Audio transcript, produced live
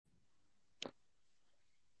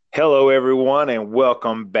Hello, everyone, and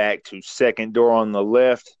welcome back to Second Door on the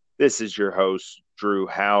Left. This is your host, Drew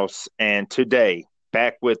House, and today,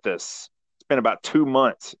 back with us, it's been about 2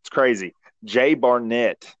 months. It's crazy. Jay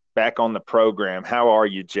Barnett back on the program. How are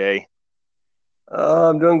you, Jay?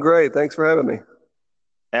 I'm doing great. Thanks for having me.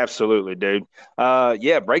 Absolutely, dude.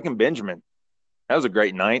 Yeah, Breaking Benjamin. That was a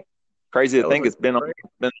great night. Crazy to That was think a it's great.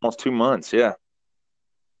 been almost 2 months. Yeah,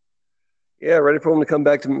 Yeah, ready for him to come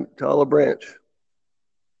back to Olive Branch.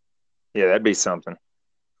 yeah, that'd be something.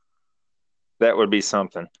 That would be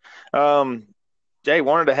something. Um, Jay,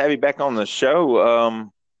 wanted to have you back on the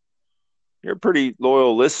show. You're a pretty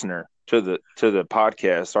loyal listener to the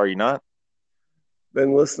podcast, are you not?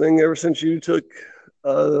 Been listening ever since you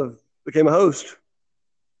uh became a host.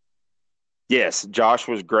 Yes, Josh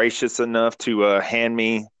was gracious enough to hand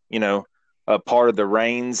me, a part of the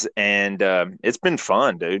reins, and it's been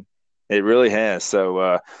fun, dude. It really has.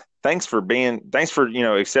 So thanks for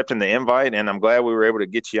accepting the invite, and I'm glad we were able to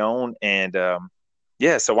get you on. And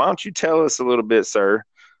yeah, so why don't you tell us a little bit, sir,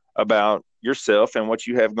 about yourself and what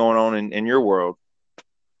you have going on in your world?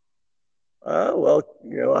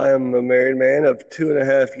 I am a married man of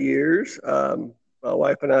 2.5 years. My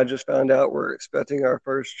wife and I just found out we're expecting our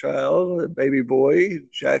first child, a baby boy,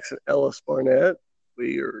 Jackson Ellis Barnett.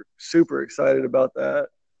 We are super excited about that.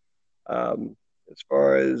 Um, as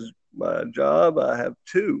far as my job, I have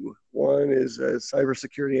two. One is a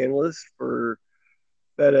cybersecurity analyst for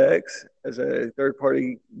FedEx as a third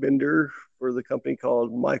party vendor for the company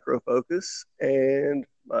called Micro Focus. And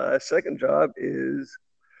my second job is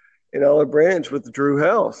in Olive Branch with Drew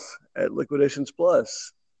House at Liquidations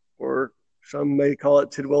Plus, or some may call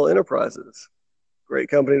it Tidwell Enterprises. Great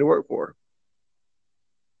company to work for.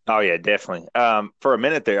 Oh yeah, definitely. For a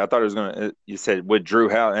minute there, I thought it was gonna. You said with Drew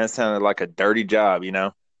Howe, and that sounded like a dirty job,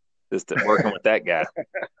 just working with that guy.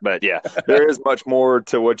 But yeah, there is much more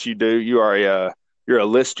to what you do. You're a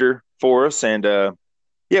lister for us, and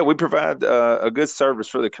yeah, we provide a good service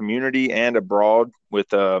for the community and abroad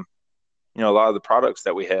with a lot of the products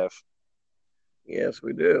that we have. Yes,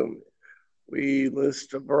 we do. We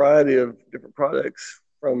list a variety of different products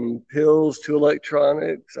from pills to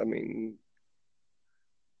electronics. I mean,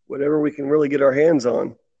 whatever we can really get our hands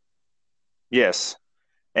on. Yes,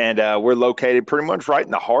 and we're located pretty much right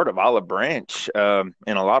in the heart of Olive Branch, in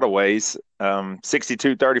a lot of ways.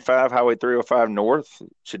 6235 Highway 305 North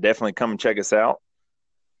should definitely come and check us out.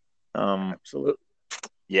 Um, Absolutely.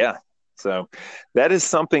 yeah, so that is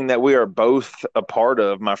something that we are both a part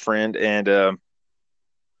of, my friend, and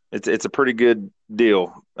it's a pretty good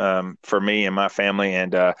deal for me and my family.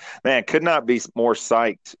 And man, could not be more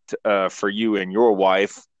psyched for you and your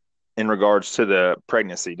wife in regards to the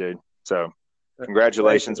pregnancy, dude. So Thank you.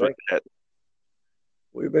 congratulations with Thank that.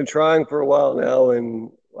 you. We've been trying for a while now, and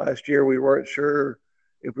last year we weren't sure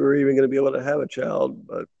if we were even going to be able to have a child,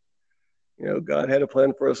 but God had a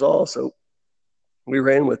plan for us all, so we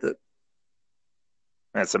ran with it.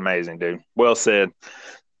 That's amazing, dude. Well said.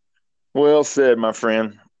 Well said, my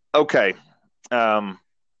friend. Okay. Um,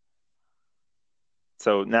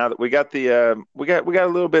 so now that we got we got a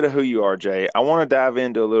little bit of who you are, Jay. I want to dive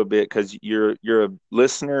into a little bit because you're a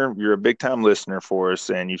listener, you're a big time listener for us,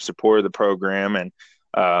 and you've supported the program. And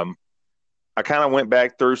um, I kind of went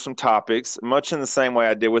back through some topics, much in the same way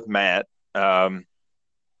I did with Matt,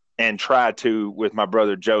 and tried to with my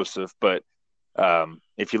brother Joseph. But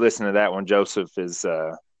if you listen to that one, Joseph is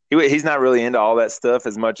he's not really into all that stuff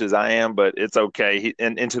as much as I am, but it's okay.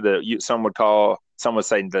 And into some would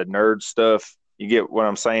say the nerd stuff. You get what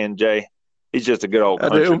I'm saying, Jay? He's just a good old I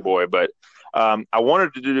country do. boy. But I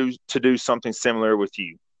wanted to do something similar with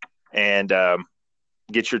you and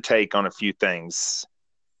get your take on a few things.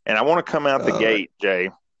 And I want to come out the All right. gate, Jay,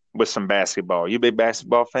 with some basketball. You a big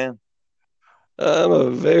basketball fan? I'm a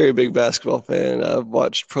very big basketball fan. I've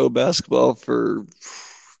watched pro basketball for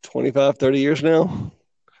 25, 30 years now.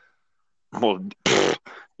 Well,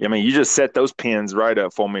 I mean, you just set those pins right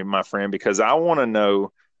up for me, my friend, because I want to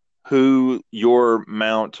know who your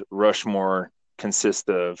Mount Rushmore consists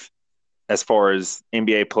of as far as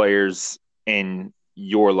NBA players in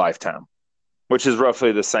your lifetime, which is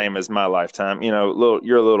roughly the same as my lifetime. You're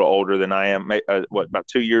a little older than I am. What, about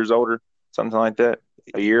 2 years older, something like that?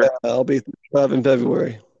 A Yeah, year? I'll be 35 in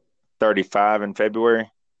February. 35 in February?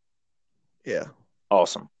 Yeah,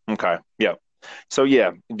 Awesome. Okay. Yeah. So,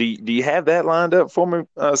 yeah, do you have that lined up for me,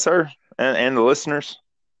 sir, and the listeners?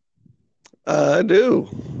 I do.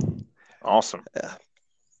 Awesome. Yeah.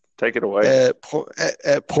 Take it away.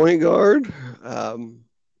 At point guard, um,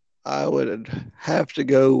 I would have to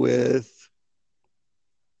go with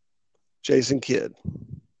Jason Kidd.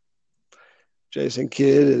 Jason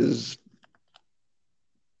Kidd is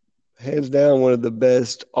hands down one of the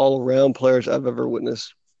best all-around players I've ever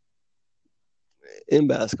witnessed in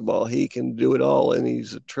basketball. He can do it all, and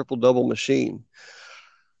he's a triple-double machine.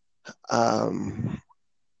 I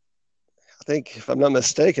think, if I'm not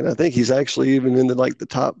mistaken, I think he's actually even in the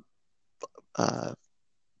top uh,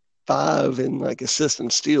 5 in like assists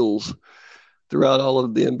and steals throughout all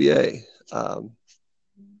of the NBA.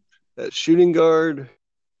 That shooting guard,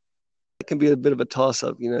 it can be a bit of a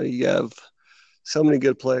toss-up. You have so many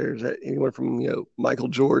good players. Anyone from Michael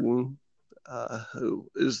Jordan, who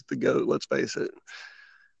is the GOAT. Let's face it.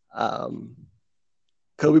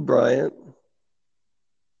 Kobe Bryant.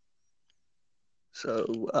 So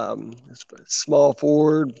small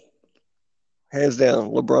forward, hands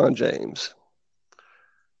down, LeBron James.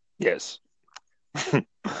 Yes.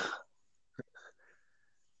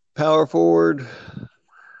 Power forward,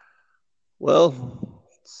 well,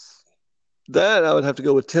 that I would have to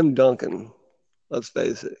go with Tim Duncan. Let's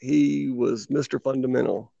face it, he was Mr.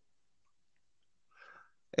 Fundamental.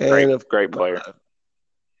 And great player.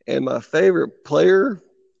 And my favorite player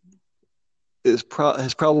has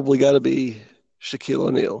probably got to be Shaquille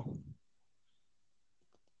O'Neal.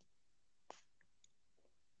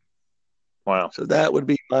 Wow. So that would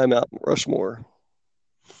be my Mount Rushmore.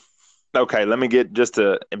 Okay, let me get just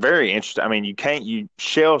a very interesting. I mean, you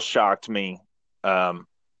shell shocked me to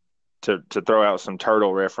throw out some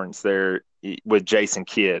turtle reference there with Jason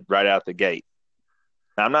Kidd right out the gate.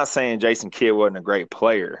 Now, I'm not saying Jason Kidd wasn't a great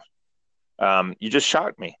player. You just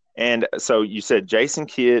shocked me. And so you said Jason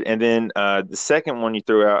Kidd, and then the second one you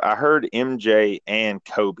threw out, I heard MJ and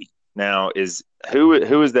Kobe. Now, who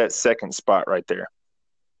is that second spot right there?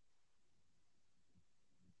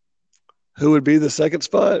 Who would be the second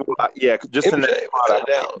spot? Yeah, just MJ, in that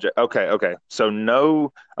spot. Okay. So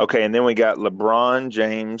no. Okay, and then we got LeBron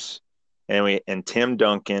James, and Tim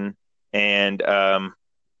Duncan, and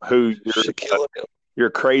who your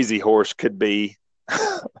crazy horse could be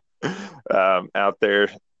out there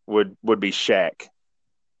would be Shaq.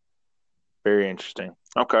 Very interesting.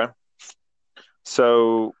 Okay.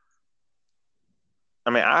 So, I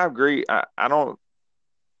mean, I agree. I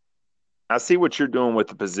see what you're doing with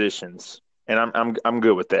the positions, and I'm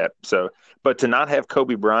good with that. So, but to not have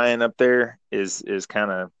Kobe Bryant up there is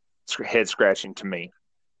kind of head scratching to me.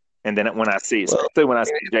 And then when I see, especially when I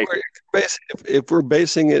see Jason, if we're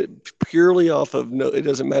basing it purely off of it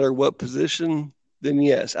doesn't matter what position, then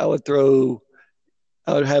yes, I would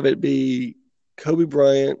have it be Kobe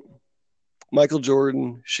Bryant, Michael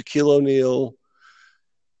Jordan, Shaquille O'Neal,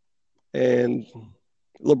 and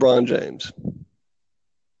LeBron James.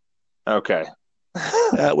 Okay.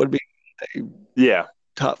 That would be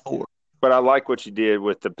top 4. But I like what you did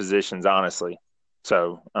with the positions, honestly.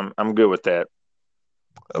 So I'm good with that.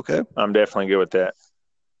 Okay. I'm definitely good with that.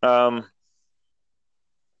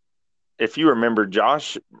 If you remember,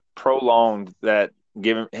 Josh prolonged that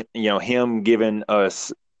him giving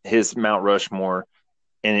us his Mount Rushmore,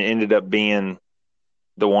 and it ended up being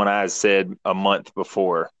the one I said a month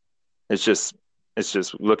before. It's just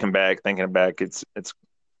looking back, thinking back, it's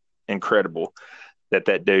incredible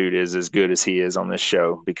that dude is as good as he is on this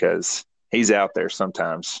show, because he's out there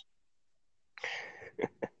sometimes.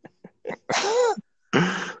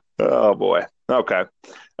 Oh boy. Okay.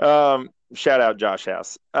 Shout out Josh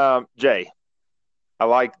House. Jay, I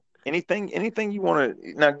like anything you want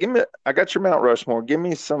to now. I got your Mount Rushmore. Give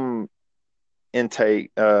me some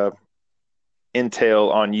intel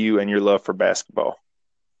on you and your love for basketball.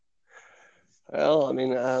 Well, I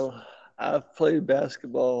mean, I've played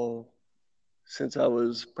basketball since I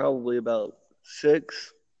was probably about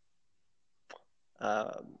 6.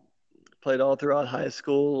 Played all throughout high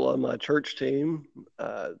school on my church team,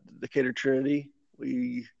 Decatur Trinity.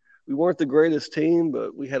 We weren't the greatest team,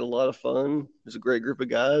 but we had a lot of fun. It was a great group of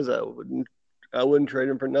guys. I wouldn't trade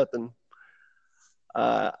them for nothing.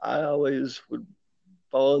 I always would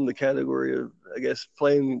fall in the category of, I guess,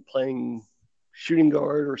 playing shooting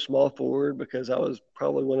guard or small forward, because I was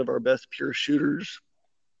probably one of our best pure shooters.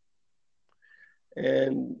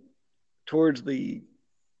 And towards the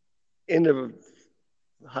end of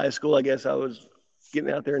high school, I guess I was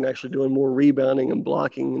getting out there and actually doing more rebounding and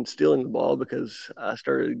blocking and stealing the ball, because I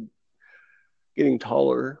started getting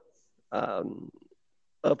taller.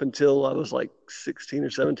 Up until I was like 16 or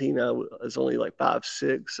 17, I was only like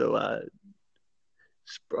 5'6", so I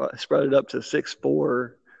sprouted up to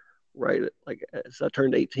 6'4", right like as I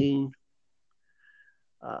turned 18.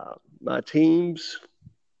 My teams,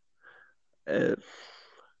 I've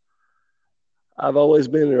always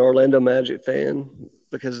been an Orlando Magic fan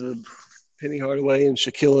because of Penny Hardaway and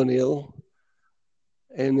Shaquille O'Neal.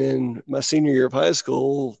 And then my senior year of high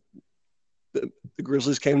school, the the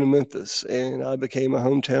Grizzlies came to Memphis, and I became a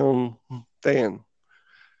hometown fan.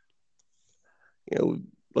 You know,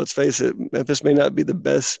 let's face it, Memphis may not be the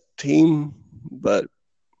best team, but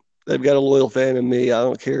they've got a loyal fan in me. I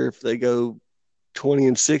don't care if they go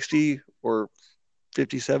 20-60 or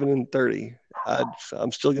 57-30.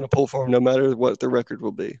 I'm still going to pull for them no matter what the record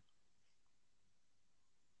will be.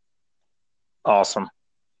 Awesome.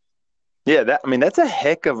 Yeah, that's a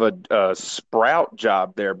heck of a sprout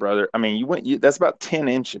job there, brother. I mean, that's about 10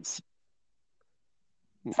 inches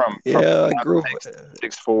from Yeah, I grew up.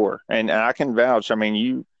 6'4", and I can vouch. I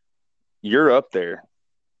mean, you're up there,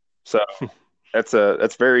 so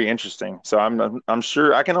that's very interesting. So I'm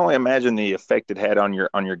sure I can only imagine the effect it had on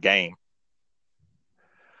your game.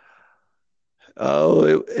 Oh,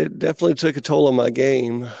 it definitely took a toll on my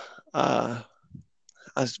game. Uh,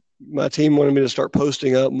 my team wanted me to start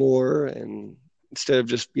posting up more, and instead of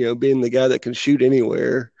just being the guy that can shoot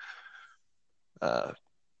anywhere. Uh,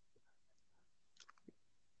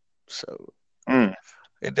 so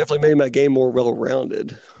it definitely made my game more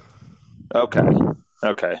well-rounded.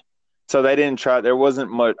 Okay. So they didn't try. There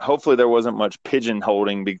wasn't much. Hopefully, there wasn't much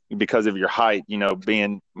pigeonholing because of your height.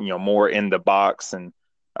 Being more in the box and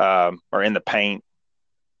or in the paint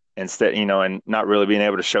instead. And not really being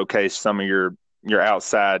able to showcase some of your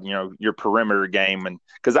outside. Your perimeter game. And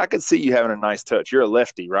because I could see you having a nice touch. You're a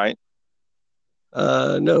lefty, right?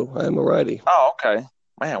 No, I'm a righty. Oh, okay.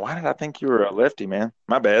 Man, why did I think you were a lefty, man?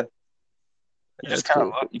 My bad. You just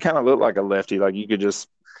kind of look like a lefty. Like you could just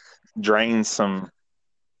drain some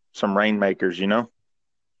rainmakers,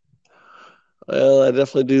 Well, I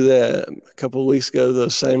definitely do that. A couple of weeks ago,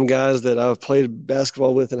 those same guys that I've played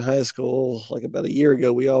basketball with in high school, like about a year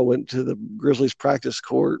ago, we all went to the Grizzlies practice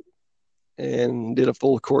court and did a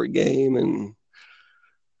full court game, and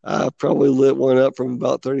I probably lit one up from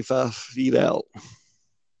about 35 feet out.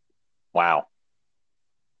 Wow.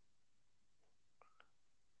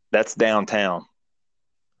 That's downtown.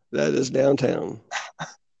 That is downtown.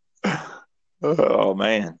 Oh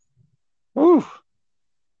man. Woo.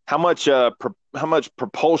 How much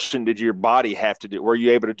propulsion did your body have to do? Were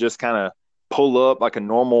you able to just kind of pull up like a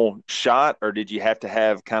normal shot, or did you have to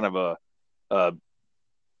have kind of a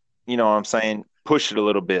you know what I'm saying, push it a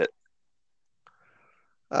little bit?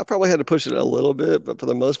 I probably had to push it a little bit, but for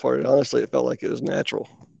the most part, honestly, it felt like it was natural.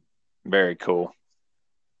 Very cool.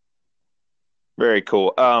 Very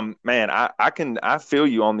cool. Man, I feel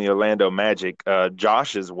you on the Orlando Magic.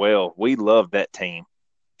 Josh as well. We love that team.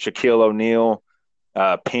 Shaquille O'Neal,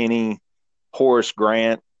 Penny, Horace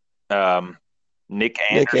Grant, Nick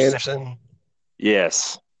Anderson.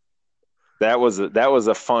 Yes, that was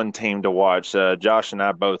a fun team to watch. Josh and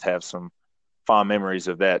I both have some fond memories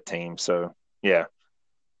of that team. So yeah,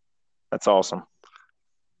 that's awesome.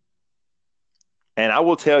 And I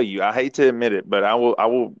will tell you, I hate to admit it, but I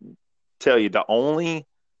will tell you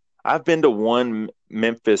I've been to one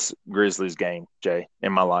Memphis Grizzlies game, Jay,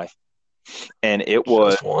 in my life, and it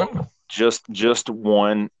was just one. Just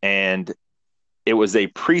one, and it was a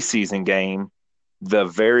preseason game the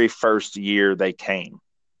very first year they came.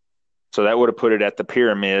 So that would have put it at the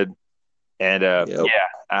Pyramid, and Yep.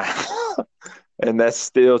 and that's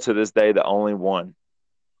still to this day the only one.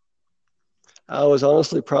 I was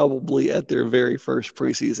honestly probably at their very first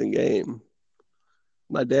preseason game.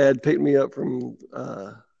 My dad picked me up from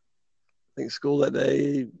I think school that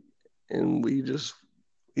day, and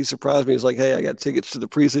he surprised me. He's like, "Hey, I got tickets to the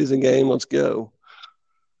preseason game. Let's go."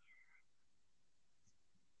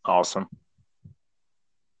 Awesome.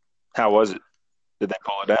 How was it? Did they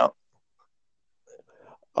pull it out?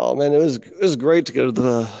 Oh man, it was great to go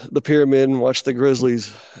to the Pyramid and watch the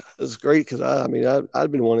Grizzlies. It was great because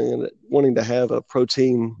I'd been wanting to have a pro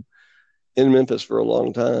team in Memphis for a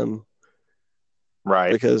long time.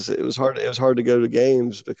 Right. Because it was hard to go to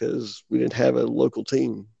games because we didn't have a local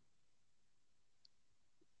team.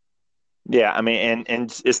 Yeah, I mean,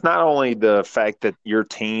 and it's not only the fact that your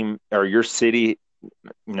team or your city,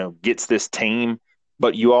 gets this team,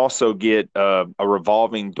 but you also get a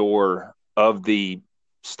revolving door of the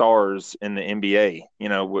stars in the NBA.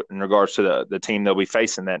 In regards to the team they'll be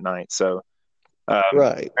facing that night. So,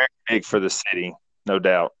 right, very big for the city, no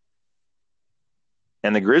doubt.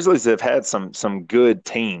 And the Grizzlies have had some good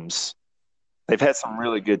teams. They've had some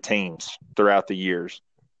really good teams throughout the years.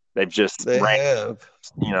 They've just have,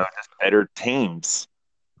 just better teams.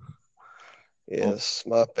 Yes,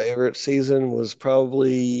 my favorite season was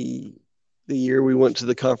probably the year we went to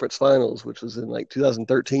the conference finals, which was in like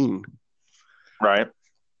 2013. Right.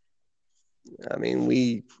 I mean,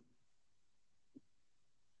 we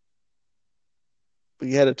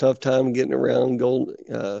had a tough time getting around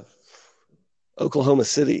Oklahoma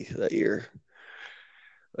City that year.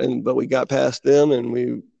 but we got past them and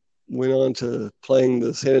we went on to playing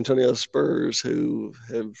the San Antonio Spurs, who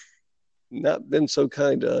have not been so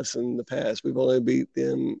kind to us in the past. We've only beat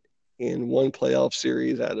them in one playoff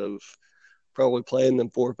series out of probably playing them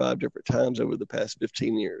 4 or 5 different times over the past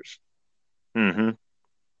 15 years. Mm-hmm.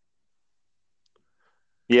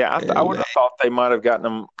 Yeah, I would have thought they might have gotten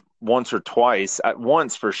them once or twice.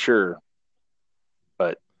 Once for sure,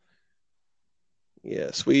 but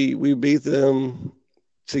yes, we beat them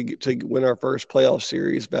to win our first playoff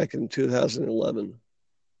series back in 2011.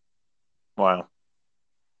 wow.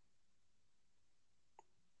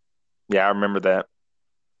 Yeah, I remember that.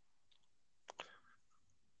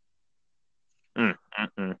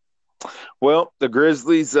 Mm-mm. Well, the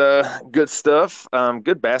Grizzlies, good stuff.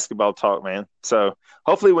 Good basketball talk, man. So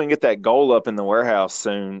hopefully we can get that goal up in the warehouse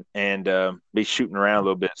soon and be shooting around a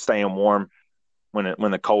little bit, staying warm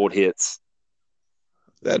when the cold hits.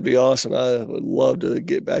 That'd be awesome. I would love to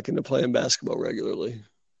get back into playing basketball regularly.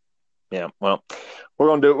 Yeah, well, we're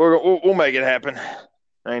gonna do it. We'll make it happen.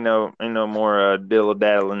 Ain't no more diddle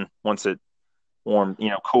daddling once it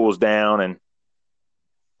cools down, and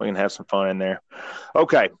we can have some fun in there.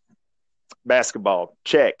 Okay, basketball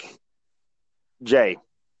check. Jay,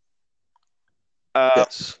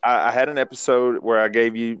 Yes. I had an episode where I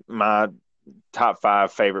gave you my top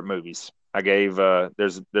 5 favorite movies. I gave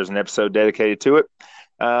there's an episode dedicated to it.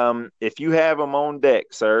 If you have them on deck,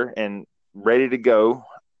 sir, and ready to go,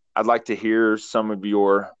 I'd like to hear some of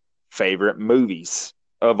your favorite movies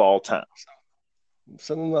of all time.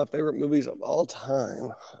 Some of my favorite movies of all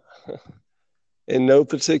time, in no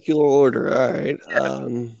particular order. All right.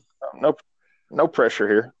 No, no pressure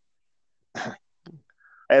here.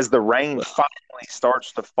 As the rain finally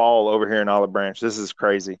starts to fall over here in Olive Branch, this is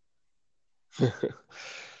crazy. In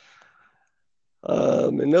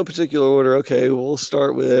no particular order. Okay, we'll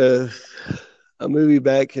start with a movie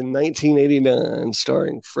back in 1989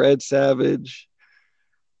 starring Fred Savage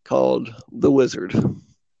called The Wizard.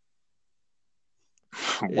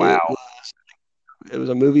 Wow. It was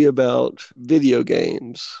a movie about video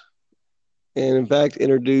games. And in fact,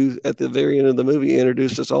 introduced at the very end of the movie,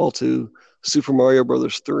 introduced us all to Super Mario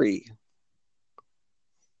Brothers 3.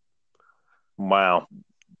 Wow.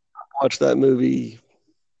 Watched that movie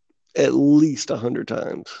at least 100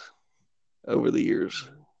 times over the years.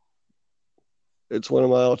 It's one of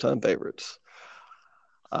my all-time favorites.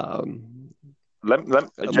 A Jay,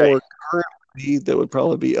 more current movie that would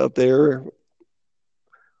probably be up there.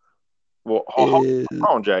 well, hold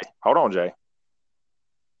on, Jay. Hold on, Jay.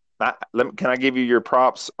 Can I give you your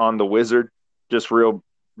props on The Wizard, just real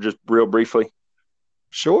briefly?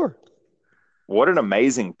 Sure. What an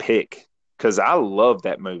amazing pick! Because I love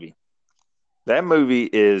that movie. That movie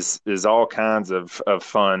is all kinds of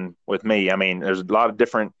fun with me. I mean, there's a lot of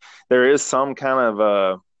different. There is some kind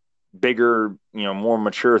of bigger, more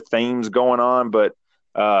mature themes going on, but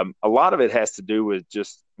a lot of it has to do with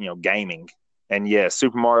just gaming. And yeah,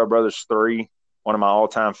 Super Mario Brothers 3, one of my all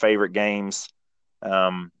time favorite games.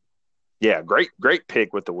 Yeah, great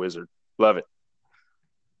pick with The Wizard. Love it.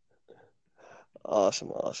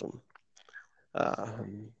 Awesome.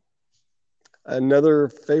 Another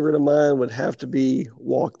favorite of mine would have to be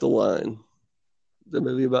Walk the Line, the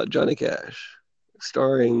movie about Johnny Cash,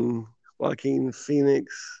 starring Joaquin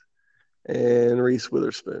Phoenix and Reese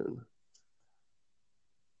Witherspoon.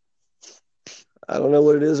 I don't know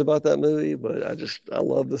what it is about that movie, but I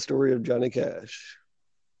love the story of Johnny Cash.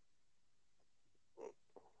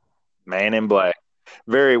 Man in Black.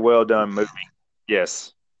 Very well done movie.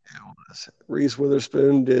 Yes. Reese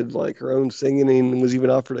Witherspoon did like her own singing and was even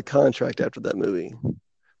offered a contract after that movie.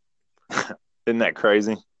 Isn't that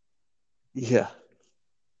crazy? Yeah.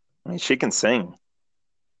 I mean, she can sing.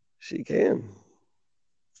 She can.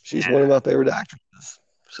 She's one of my favorite actresses.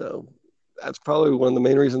 So that's probably one of the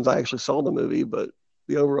main reasons I actually saw the movie, but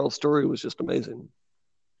the overall story was just amazing.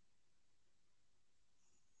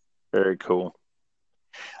 Very cool.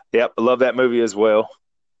 Yep, I love that movie as well.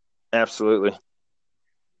 Absolutely.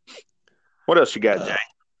 What else you got, Jay?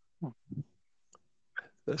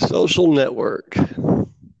 The Social Network.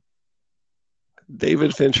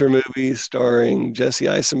 David Fincher movie starring Jesse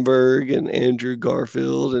Eisenberg and Andrew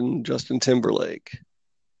Garfield and Justin Timberlake.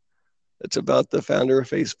 It's about the founder of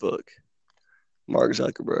Facebook, Mark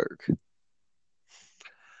Zuckerberg.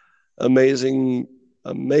 Amazing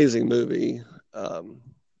movie.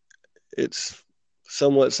 It's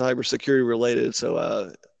somewhat cybersecurity related,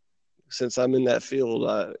 so since I'm in that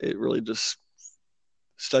field, it really just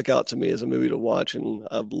stuck out to me as a movie to watch, and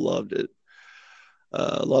I've loved it.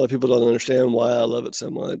 A lot of people don't understand why I love it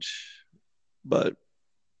so much, but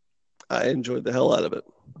I enjoyed the hell out of it.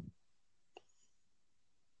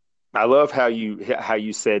 I love how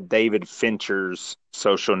you said David Fincher's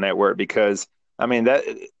Social Network because I mean that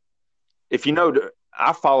if you know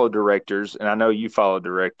I follow directors and I know you follow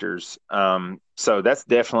directors, so that's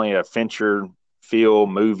definitely a Fincher feel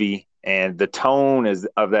movie, and the tone is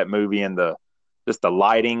of that movie and the just the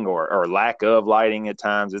lighting or lack of lighting at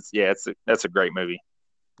times. That's a great movie.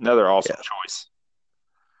 Another awesome Yeah. choice.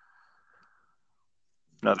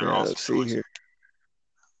 Another Yeah. awesome Let's see choice. here.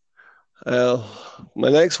 Uh, my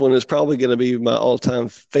next one is probably going to be my all-time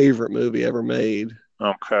favorite movie ever made,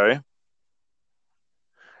 Okay.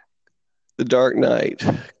 The Dark Knight.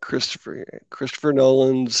 Christopher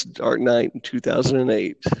Nolan's Dark Knight in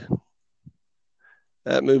 2008.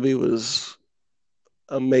 That movie was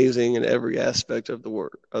amazing in every aspect of the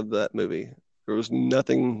work of that movie. There was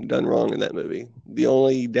nothing done wrong in that movie. The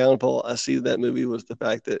only downfall I see in that movie was the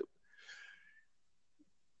fact that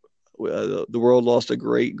the world lost a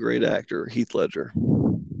great, great actor, Heath Ledger.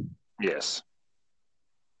 Yes.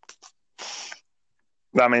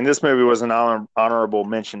 I mean, this movie was an honorable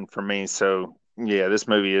mention for me. So yeah, this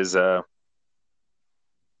movie is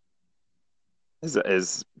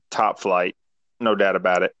top flight, no doubt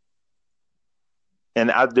about it.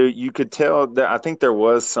 And you could tell that I think there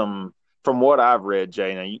was some from what I've read,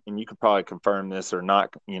 Jay, and you could probably confirm this or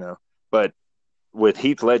not, but with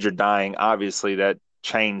Heath Ledger dying, obviously that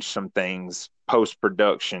changed some things post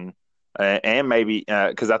production, and maybe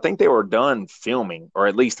because I think they were done filming, or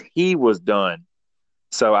at least he was done.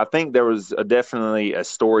 So I think there was definitely a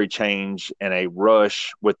story change and a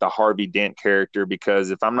rush with the Harvey Dent character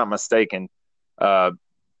because if I'm not mistaken, uh,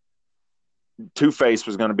 Two Face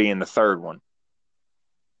was going to be in the third one.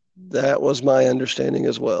 That was my understanding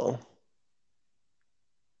as well.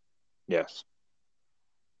 Yes.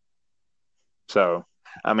 So,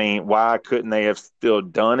 I mean, why couldn't they have still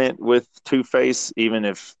done it with Two Face, even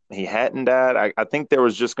if he hadn't died? I think there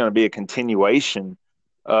was just going to be a continuation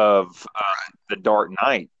of the Dark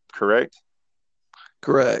Knight, correct?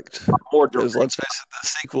 Correct. More Because direct. let's face it, the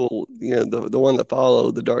sequel, the one that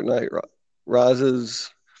followed, The Dark Knight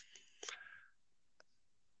Rises,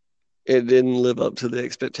 it didn't live up to the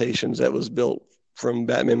expectations that was built from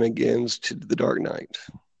Batman Begins to The Dark Knight.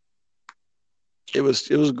 It was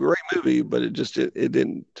a great movie, but it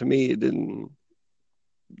didn't, to me it didn't,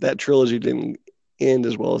 that trilogy didn't end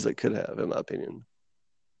as well as it could have, in my opinion.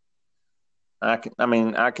 I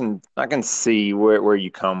can see where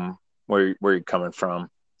you're coming from.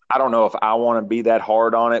 I don't know if I want to be that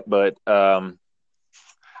hard on it, but I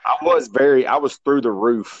was through the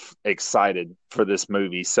roof excited for this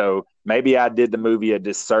movie. So maybe I did the movie a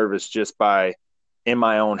disservice just by in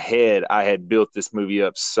my own head I had built this movie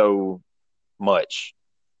up so much.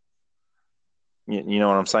 You know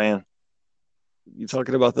what I'm saying? You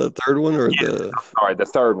talking about the third one or Yeah. the All right, the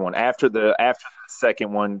third one after the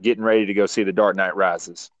second one, getting ready to go see The Dark Knight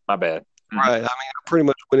Rises. My bad. Mhm. right? I mean, I pretty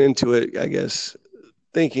much went into it, I guess,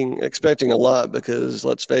 expecting a lot because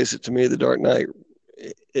let's face it, to me, The Dark Knight,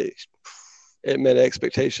 it, it met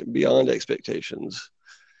expectation beyond expectations.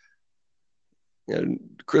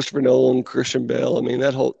 Christopher Nolan, Christian Bale. I mean,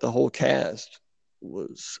 the whole cast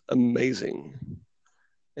was amazing,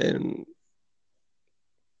 and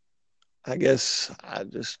I guess I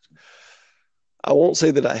won't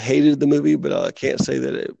say that I hated the movie, but I can't say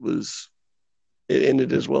that it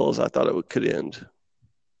ended as well as I thought could end.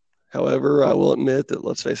 However, I will admit that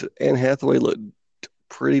let's face it, Anne Hathaway looked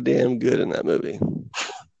pretty damn good in that movie.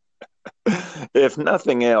 If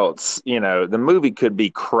nothing else, the movie could be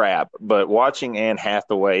crap, but watching Anne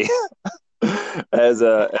Hathaway as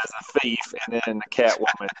a thief and then the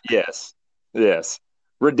Catwoman, yes, yes,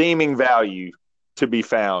 redeeming value to be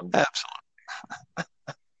found. Absolutely.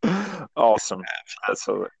 Awesome. That's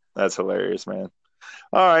that's hilarious, man.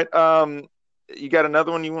 All right. You got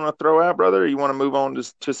another one you want to throw out, brother? Or you want to move on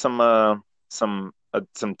to some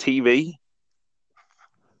TV?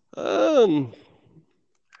 Um,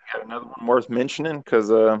 Got another one worth mentioning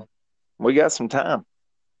because we got some time.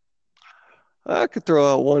 I could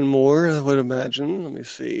throw out one more, I would imagine. Let me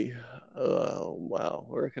see. Wow,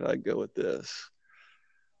 where could I go with this?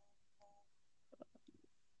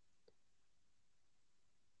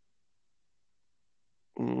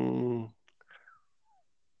 Mm,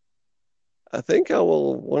 I think I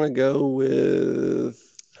will want to go with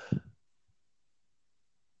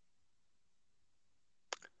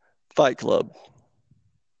Fight Club.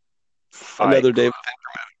 Fight Another Club. David.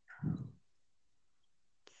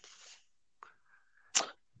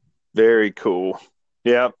 Very cool.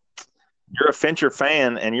 Yeah, you're a Fincher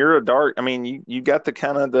fan, and you're a dark. I mean, you got the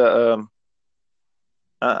kind of the.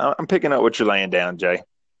 I'm picking up what you're laying down, Jay.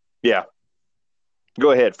 Yeah,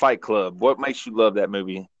 go ahead. Fight Club. What makes you love that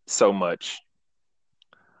movie? so much?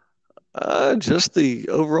 Just the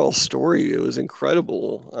overall story, it was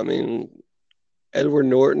incredible. I mean, Edward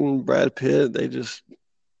Norton, Brad Pitt, they just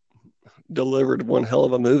delivered one hell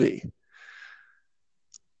of a movie.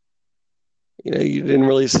 You didn't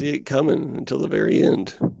really see it coming until the very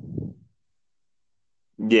end.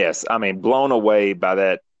 Yes, I mean, blown away by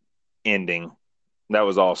that ending. That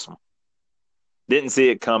was awesome. Didn't see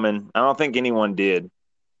it coming. I don't think anyone did.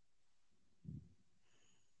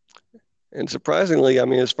 And surprisingly, I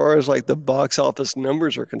mean, as far as like the box office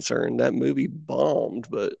numbers are concerned, that movie bombed.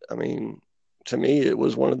 But I mean, to me, it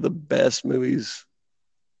was one of the best movies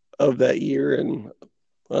of that year and,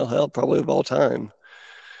 well, hell, probably of all time.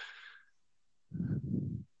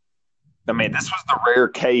 I mean, this was the rare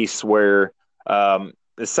case where the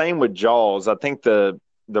same with Jaws. I think the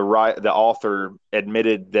author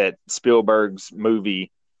admitted that Spielberg's movie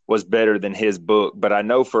was better than his book, but I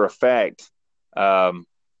know for a fact, um,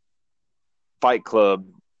 Fight Club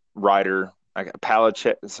writer like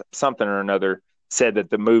Palachuk, something or another, said that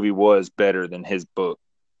the movie was better than his book.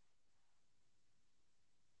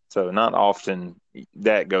 So not often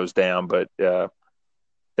that goes down, but at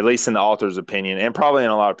least in the author's opinion, and probably in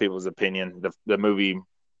a lot of people's opinion, the movie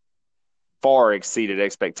far exceeded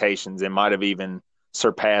expectations and might have even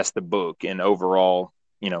surpassed the book in overall,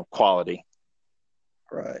 quality.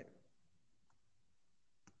 Right.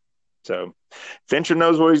 So Fincher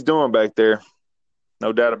knows what he's doing back there,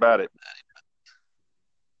 no doubt about it.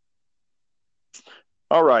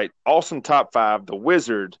 All right, awesome top five: The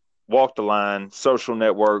Wizard, Walk the Line, Social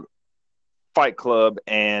Network, Fight Club,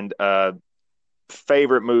 and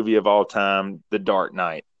favorite movie of all time, The Dark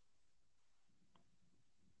Knight.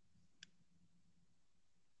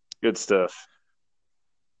 Good stuff.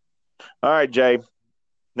 All right, Jay.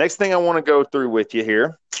 Next thing I want to go through with you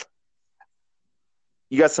here.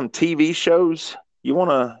 You got some TV shows you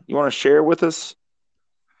wanna share with us?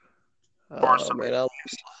 Or Oh some man,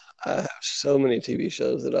 I have so many TV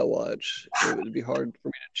shows that I watch. It would be hard for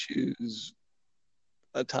me to choose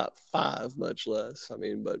a top five, much less. I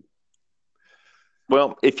mean, but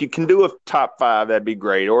Well, if you can do a top five, that'd be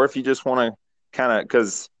great. Or if you just want to kind of,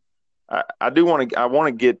 because I want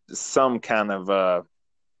to get some kind of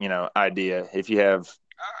idea. If you have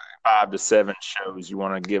 5 to 7 shows you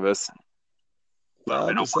want to give us, a little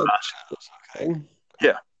bit five to open seven mind. shows. Okay,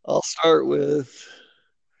 Yeah. I'll start with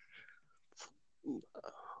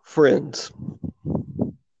Friends.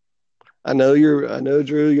 I know Drew. I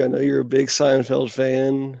know you're a big Seinfeld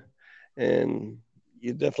fan, and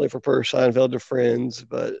you definitely prefer Seinfeld to Friends.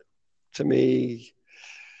 But to me,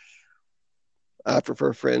 I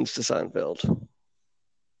prefer Friends to Seinfeld. All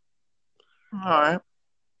right.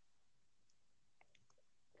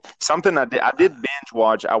 Something I did binge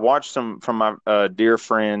watch. I watched some from my dear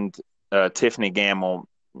friend Tiffany Gamble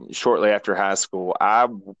shortly after high school. I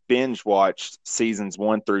binge watched seasons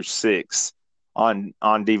 1 through 6 on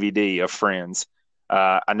DVD of Friends.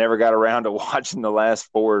 I never got around to watching the last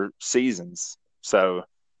 4 seasons, so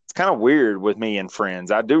it's kind of weird with me and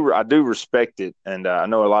Friends. I do respect it, and I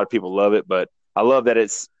know a lot of people love it, but I love that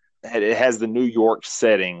it has the New York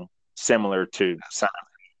setting similar to Seinfeld.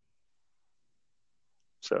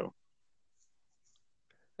 So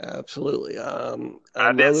Absolutely. I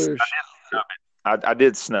did. Another. I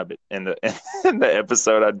did snub it in the in the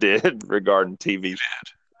episode I did regarding TV.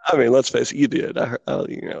 I mean, let's face it, you did. I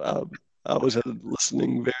was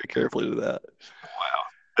listening very carefully to that.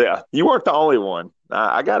 Yeah, you weren't the only one.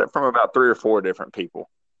 I got it from about 3 or 4 different people.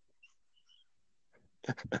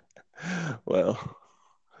 Well,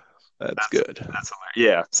 that's That's good. that's hilarious.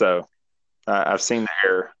 Yeah. So I've seen the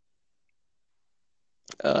error.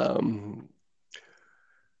 Um,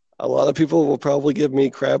 a lot of people will probably give me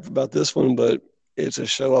crap about this one, but it's a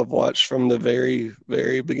show I've watched from the very,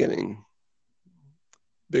 very beginning.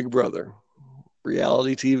 Big Brother,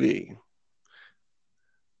 reality TV.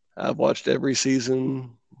 I've watched every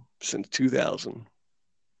season since 2000.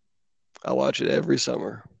 I watch it every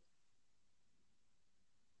summer.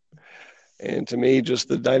 And to me, just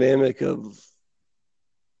the dynamic of,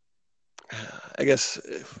 I guess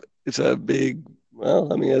it's a big,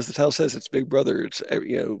 well, I mean, as the title says, it's Big Brother. It's,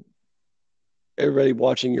 everybody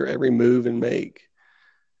watching your every move and make.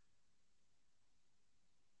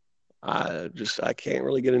 I can't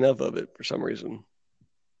really get enough of it for some reason.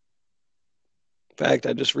 In fact,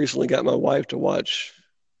 I just recently got my wife to watch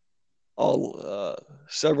all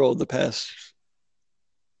several of the past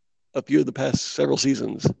a few of the past several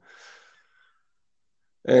seasons,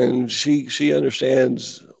 and she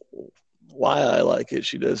understands why I like it.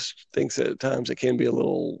 She just thinks that at times it can be a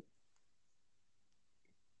little,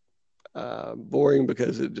 Boring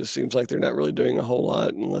because it just seems like they're not really doing a whole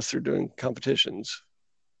lot unless they're doing competitions,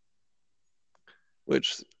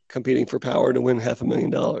 which competing for power to win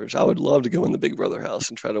 $500,000. I would love to go in the Big Brother house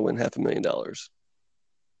and try to win $500,000.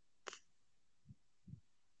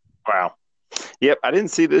 Wow. Yep, I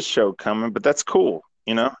didn't see this show coming, but that's cool.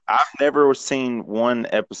 I've never seen one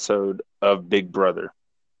episode of Big Brother.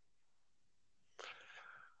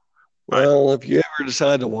 Well, if you ever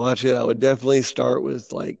decide to watch it, I would definitely start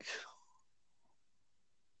with like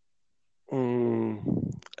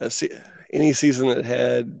a any season that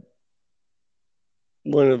had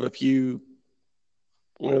one of a few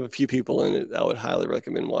people in it. I would highly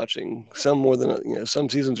recommend watching. Some more than some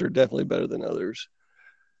seasons are definitely better than others.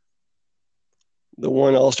 The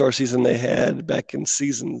one All-Star season they had back in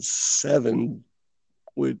season 7,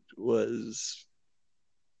 which was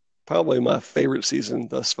probably my favorite season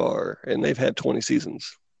thus far, and they've had 20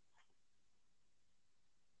 seasons.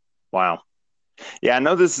 Wow. Yeah, I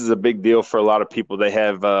know this is a big deal for a lot of people. They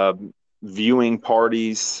have viewing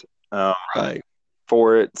parties Right.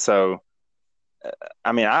 for it. So,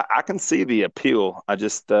 I mean, I can see the appeal. I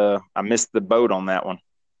just I missed the boat on that one.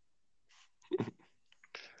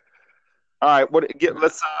 All right,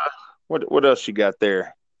 what else you got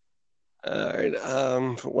there? All right.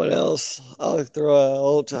 What else? I'll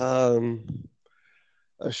throw out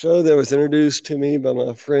a show that was introduced to me by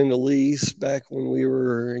my friend Elise back when we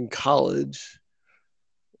were in college,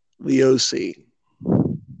 The OC.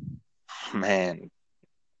 Man,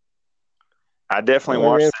 I definitely Only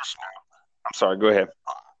watched ran, this. I'm sorry, go ahead.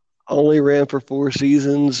 only ran for 4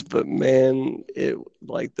 seasons, but man, it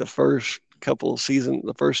like the first couple of seasons,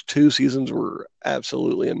 the first 2 seasons were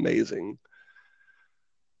absolutely amazing.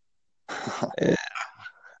 And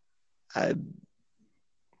I,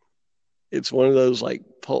 it's one of those like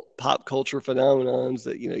pop culture phenomenons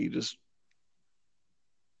that you just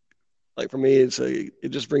like. For me, it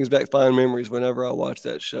just brings back fond memories whenever I watch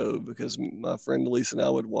that show because my friend Elise and I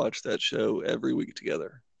would watch that show every week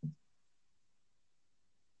together.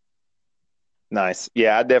 Nice.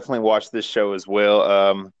 Yeah, I definitely watched this show as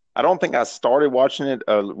well. I don't think I started watching it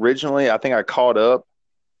originally. I think I caught up.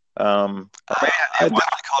 Or maybe I I did. definitely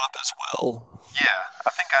caught up as well. Yeah, I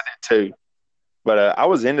think I did too. But I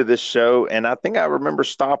was into this show, and I think I remember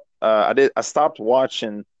stop. I stopped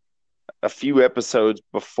watching a few episodes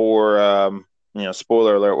before.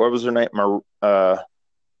 Spoiler alert. What was her name? Yeah,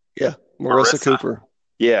 Marissa Marissa. Cooper.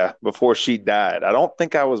 Yeah, before she died. I don't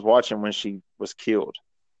think I was watching when she was killed,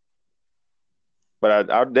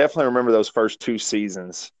 but I definitely remember those first 2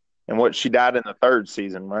 seasons and what she died in the third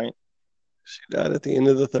season, right? She died at the end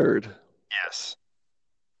of the third. Yes.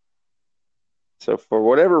 So for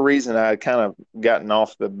whatever reason, I had kind of gotten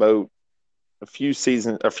off the boat a few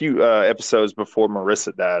episodes before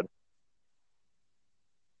Marissa died.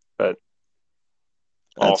 But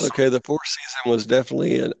That's awesome, okay. The fourth season was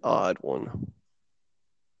definitely an odd one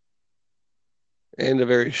and a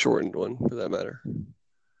very shortened one for that matter.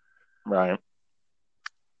 right?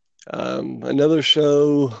 Another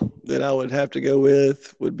show that I would have to go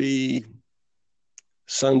with would be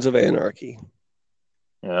Sons of Anarchy.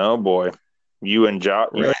 Oh boy, you and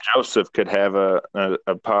Joseph could have a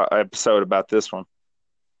episode about this one.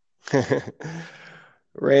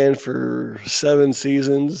 Ran for 7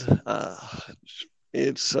 seasons.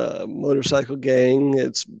 It's a motorcycle gang.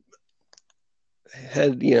 It's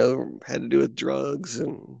had to do with drugs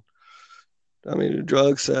and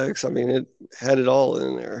drug, sex. It had it all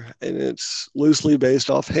in there, and it's loosely based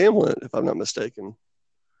off Hamlet, if I'm not mistaken.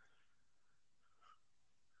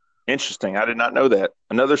 Interesting. I did not know that.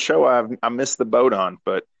 Another show I missed the boat on,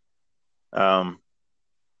 but um,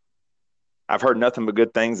 I've heard nothing but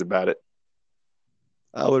good things about it.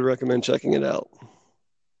 I would recommend checking it out.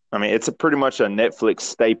 I mean, it's a pretty much a Netflix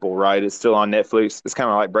staple, right? It's still on Netflix. It's kind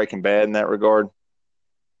of like Breaking Bad in that regard.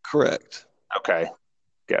 Correct. Okay,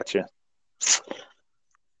 gotcha.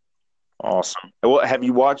 Awesome. Well, have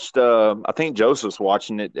you watched? I think Joseph's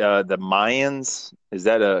watching it. The Mayans. Is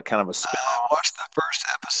that a kind of a spin? I watched the first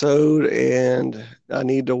episode, and I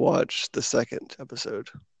need to watch the second episode.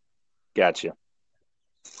 Gotcha.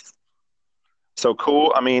 So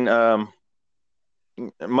cool. I mean,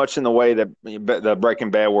 much in the way that the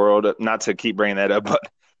Breaking Bad world, not to keep bringing that up, but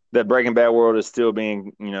the Breaking Bad world is still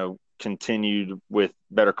being, continued with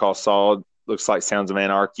Better Call Saul. Looks like Sounds of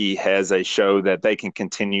Anarchy has a show that they can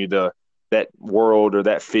continue that world or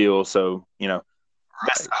that feel. So,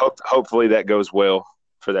 Right. hopefully that goes well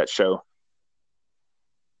for that show.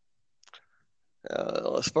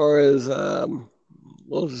 As far as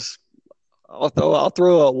we'll just I'll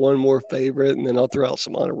throw out one more favorite, and then I'll throw out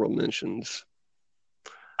some honorable mentions.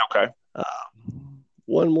 Okay. Uh,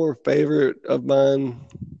 one more favorite of mine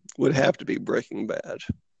would have to be Breaking Bad.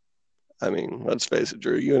 I mean, let's face it,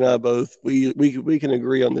 Drew. You and I both we can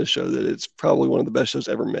agree on this show that it's probably one of the best shows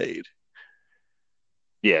ever made.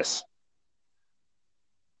 Yes.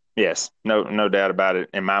 Yes. No doubt about it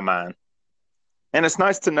in my mind. And it's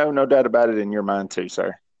nice to know no doubt about it in your mind too,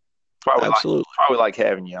 sir. Absolutely. That's why we like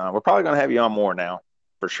having you on. We're probably going to have you on more now,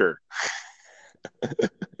 for sure.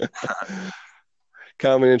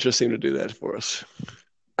 Common interest seemed to do that for us.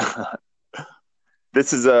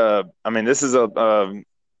 This is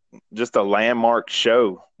just a landmark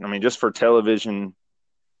show. I mean, just for television,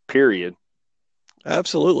 period.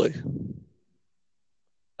 Absolutely.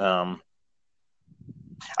 I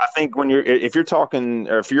think if you're talking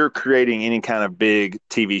or if you're creating any kind of big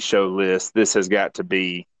TV show list, this has got to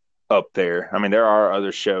be up there. I mean, there are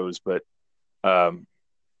other shows, but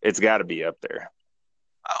it's got to be up there.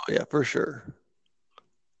 Oh yeah, for sure.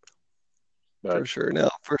 But, for sure.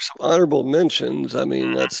 Now, for some honorable mentions, I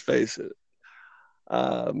mean, let's face it.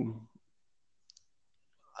 I'll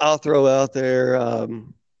throw out there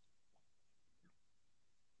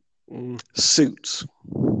Suits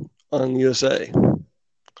on USA.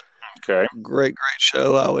 Okay. Great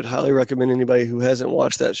show. I would highly recommend anybody who hasn't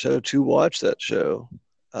watched that show to watch that show.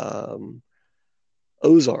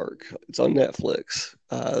 Ozark. It's on Netflix.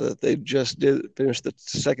 That they just finished the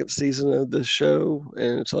second season of this show,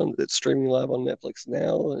 and it's streaming live on Netflix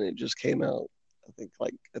now, and it just came out, I think,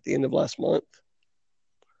 like at the end of last month.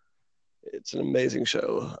 It's an amazing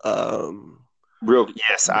show.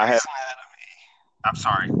 Yes, I have. I'm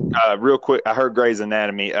sorry. Real quick, I heard Grey's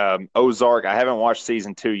Anatomy. Ozark. I haven't watched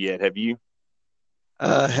season 2 yet. Have you?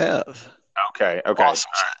 I have. Okay.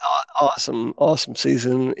 Awesome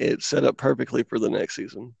season. It's set up perfectly for the next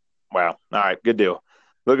season. Wow. All right. Good deal.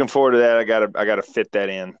 Looking forward to that. I gotta fit that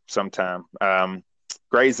in sometime.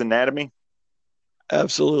 Grey's Anatomy.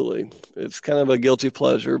 Absolutely. It's kind of a guilty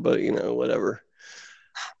pleasure, but whatever.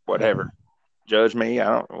 Whatever. Judge me.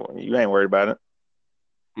 You ain't worried about it.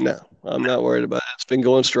 No, I'm not worried about it. It's been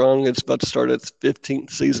going strong. It's about to start its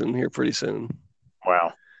 15th season here pretty soon.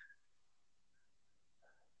 Wow.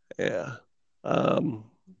 Yeah.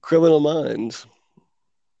 Criminal Minds.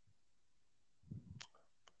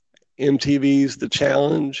 MTV's The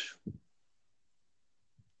Challenge.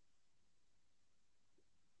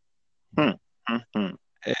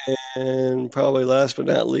 And probably last but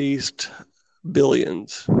not least,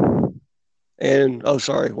 Billions. And,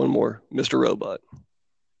 one more, Mr. Robot.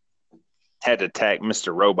 Had to tack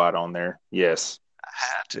Mr. Robot on there. Yes. I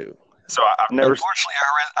had to. So I've never. Unfortunately,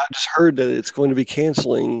 I just heard that it's going to be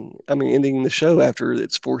ending the show after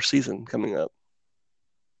its 4th season coming up.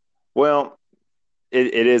 Well,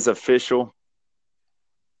 it is official.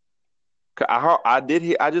 I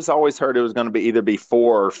just always heard it was going to be either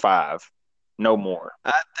 4 or 5, no more.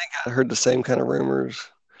 I think I heard the same kind of rumors.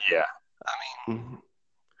 Yeah. I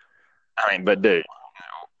mean, but dude,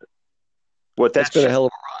 that's been a hell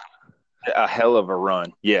of a run. A hell of a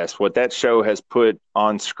run. Yes. What that show has put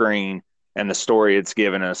on screen and the story it's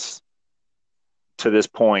given us to this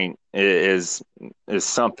point is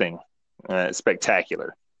something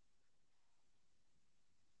spectacular.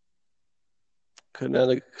 Could not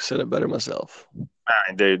have said it better myself. All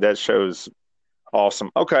right, dude, that show's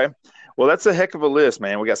awesome. Okay. Well, that's a heck of a list,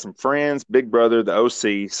 man. We got some Friends, Big Brother, The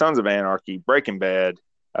OC, Sons of Anarchy, Breaking Bad,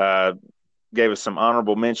 gave us some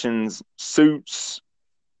honorable mentions, Suits,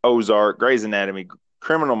 Ozark, Grey's Anatomy,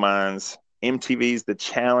 Criminal Minds, MTV's The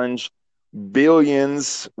Challenge,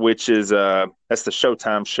 Billions, which is that's the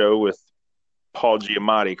Showtime show with Paul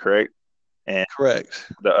Giamatti, correct? And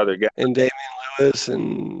correct. The other guy. And Damian Lewis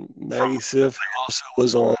and Maggie Siff also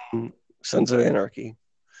was on Sons of Anarchy.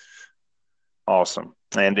 Awesome.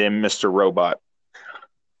 And then Mr. Robot.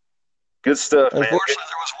 Good stuff. Unfortunately, there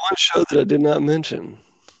was one show that I did not mention.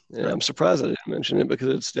 And I'm surprised I didn't mention it because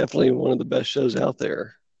it's definitely one of the best shows out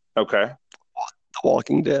there. Okay. The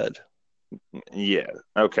Walking Dead. Yeah.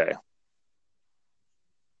 Okay.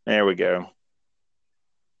 There we go.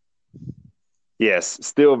 Yes.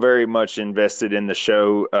 Still very much invested in the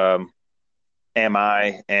show. Am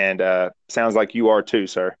I? And sounds like you are too,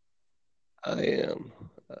 sir. I am.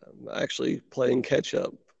 Actually playing catch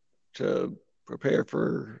up to prepare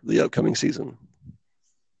for the upcoming season.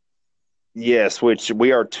 Yes, which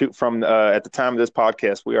we are at the time of this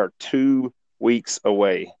podcast, we are 2 weeks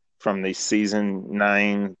away from the season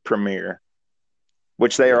 9 premiere,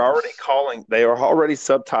 which they are already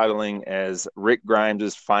subtitling as Rick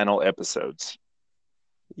Grimes' final episodes.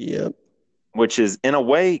 Yep. Which is in a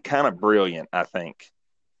way kind of brilliant, I think.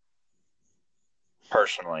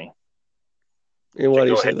 Personally. And why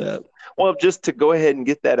do you say that? Well, just to go ahead and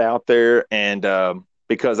get that out there, and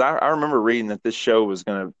because I remember reading that this show was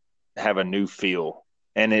going to have a new feel,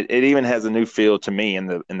 and it even has a new feel to me in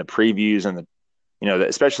the previews and the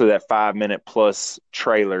especially that 5 minute plus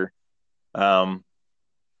trailer. Um,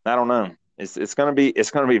 I don't know. It's gonna be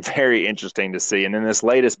very interesting to see. And in this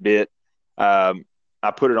latest bit, I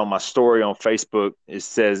put it on my story on Facebook. It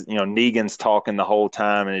says, Negan's talking the whole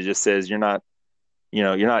time, and it just says you're not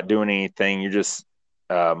doing anything. You're just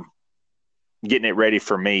um, getting it ready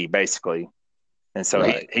for me, basically. And so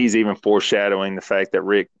Right. he's even foreshadowing the fact that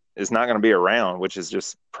Rick is not going to be around, which is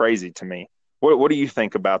just crazy to me. What do you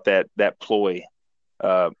think about that ploy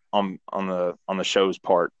on the show's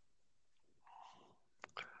part?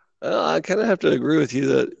 I kind of have to agree with you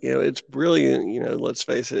that it's brilliant. Let's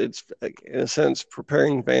face it, it's in a sense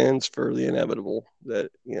preparing fans for the inevitable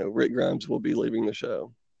that Rick Grimes will be leaving the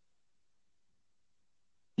show.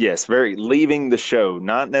 Yes, very leaving the show,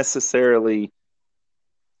 not necessarily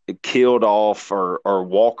killed off or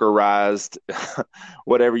walkerized,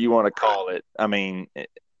 whatever you want to call it. I mean,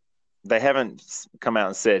 they haven't come out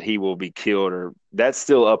and said he will be killed, or that's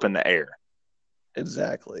still up in the air.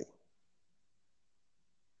 Exactly.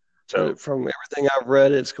 So But from everything I've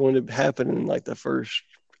read, it's going to happen in like the first,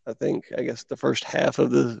 I guess the first half of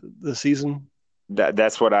the season.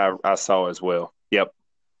 that's what I saw as well. Yep,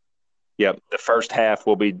 yep. The first half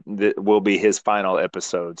will be his final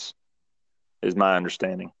episodes, is my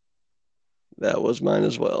understanding. That was mine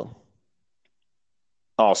as well.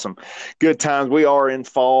 Awesome. Good times. We are in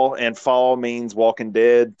fall, and fall means Walking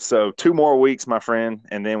Dead. So 2 more weeks, my friend,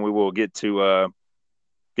 and then we will get to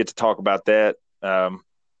talk about that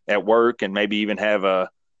at work, and maybe even have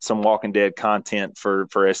some Walking Dead content for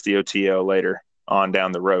SDOTL later on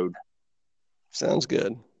down the road. Sounds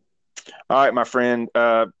good. All right, my friend.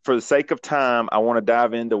 For the sake of time, I want to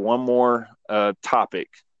dive into one more topic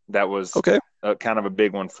that was Okay. kind of a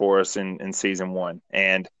big one for us in season one,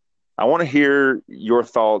 and I want to hear your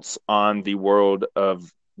thoughts on the world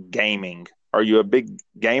of gaming. Are you a big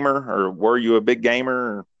gamer, or were you a big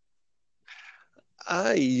gamer?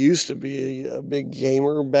 I used to be a big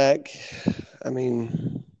gamer back. I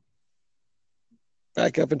mean,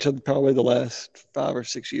 back up until probably the last 5 or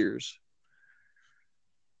 6 years.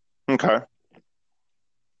 Okay.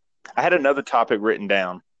 I had another topic written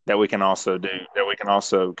down that we can also do, that we can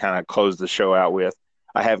also kind of close the show out with.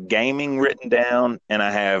 I have gaming written down, and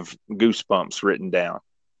I have Goosebumps written down.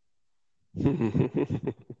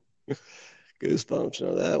 Goosebumps.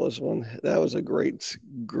 No, that was one. That was a great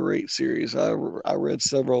series. I read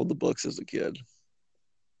several of the books as a kid.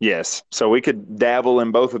 Yes. So we could dabble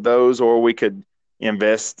in both of those, or we could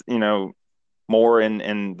invest, more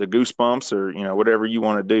in the Goosebumps, or, whatever you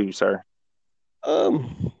want to do, sir.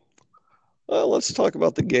 Um, well, let's talk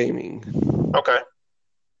about the gaming. Okay.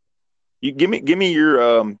 You give me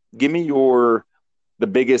your the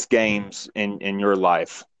biggest games in your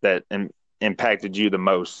life that impacted you the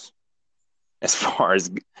most as far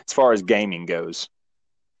as gaming goes.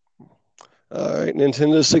 All right,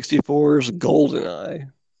 Nintendo 64's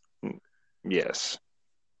GoldenEye. Yes.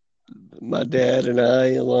 My dad and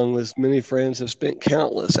I, along with many friends, have spent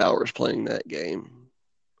countless hours playing that game.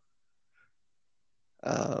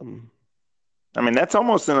 Um, I mean, that's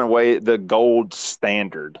almost in a way the gold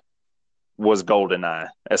standard was GoldenEye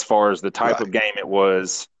as far as the type right. of game it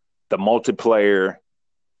was, the multiplayer.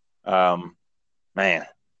 Um, Man,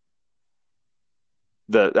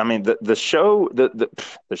 the show the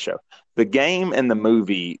show the game and the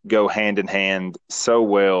movie go hand in hand so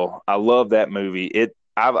well. I love that movie.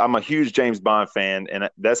 I'm a huge James Bond fan, and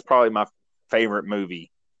that's probably my favorite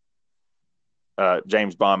movie,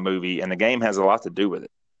 James Bond movie, and the game has a lot to do with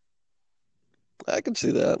it. I can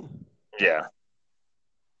see that. Yeah.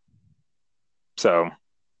 So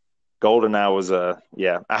GoldenEye was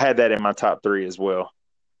yeah, I had that in my top three as well.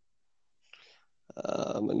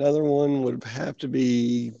 Another one would have to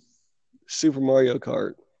be Super Mario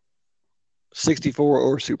Kart, 64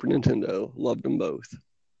 or Super Nintendo. Loved them both.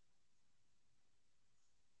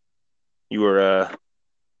 You were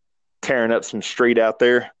tearing up some street out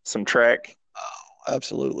there, some track.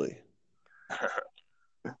 Absolutely.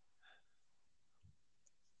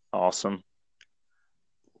 Awesome.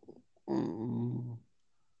 Mm.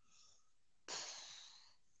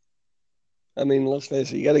 I mean, let's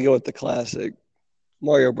face it, you got to go with the classic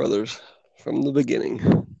Mario Brothers from the beginning.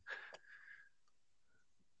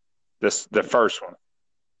 The first one.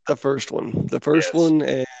 The first one. The first Yes. one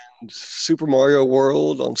and Super Mario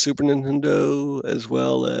World on Super Nintendo, as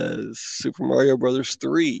well as Super Mario Brothers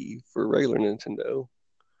 3 for regular Nintendo.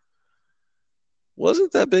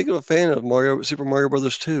 Wasn't that big of a fan of Super Mario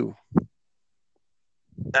Brothers 2.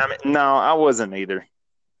 I mean, no, I wasn't either.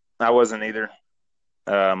 I wasn't either.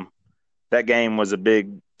 That game was a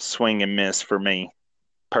big swing and miss for me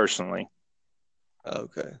personally.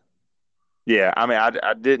 Okay. Yeah, I mean,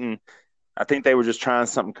 I didn't. I think they were just trying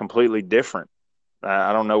something completely different.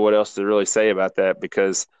 I don't know what else to really say about that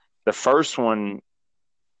because the first one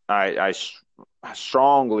I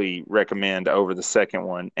strongly recommend over the second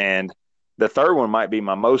one, and the third one might be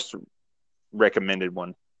my most recommended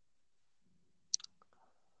one,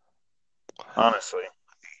 honestly.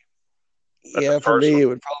 But the Yeah, for first me, one, it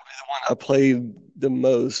would probably be the one I played the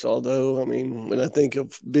most. Although, I mean, when I think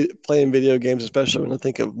of playing video games, especially when I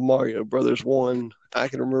think of Mario Brothers 1, I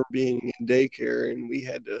can remember being in daycare and we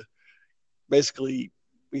had to basically,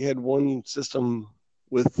 we had one system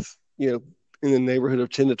with, in the neighborhood of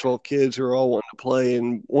 10 to 12 kids who were all wanting to play.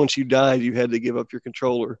 And once you died, you had to give up your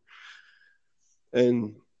controller.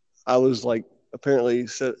 And I was like, apparently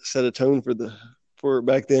set a tone for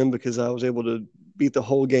back then because I was able to beat the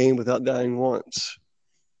whole game without dying once.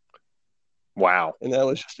 wow, And that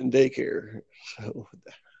was just in daycare. So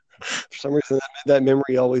for some reason, that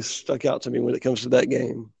memory always stuck out to me when it comes to that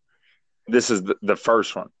game. this is the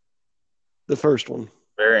first one. The first one.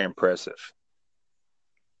 Very impressive.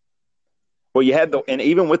 Well, you had and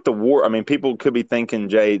even with the warp, I mean, people could be thinking,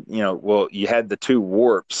 Jay, well, you had the two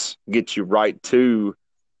warps get you right to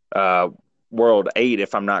uh, World 8,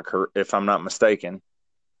 if I'm not mistaken,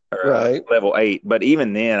 or Right. level 8. But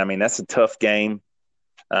even then, I mean, that's a tough game.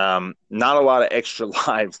 Not a lot of extra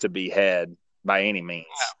lives to be had by any means.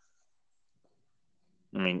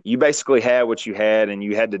 I mean, you basically had what you had, and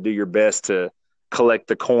you had to do your best to collect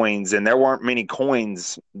the coins, and there weren't many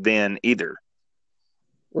coins then either.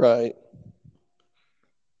 Right.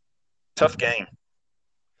 Tough game.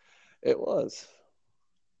 It was.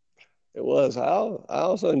 It was. I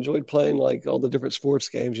also enjoyed playing like all the different sports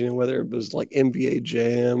games, whether it was like NBA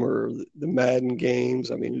Jam or the Madden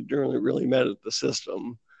games. I mean, it really mattered the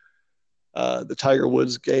system. The Tiger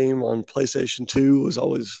Woods game on PlayStation 2 was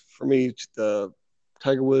always, for me, the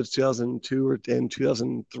Tiger Woods 2002 and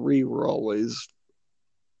 2003 were always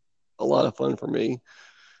a lot of fun for me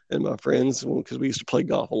and my friends because we used to play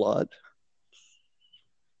golf a lot.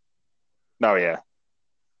 Oh yeah,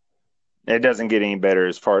 it doesn't get any better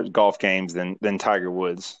as far as golf games than Tiger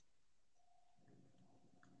Woods.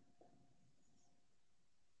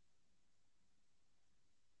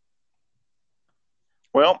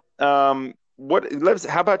 Well, how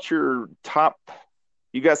about your top?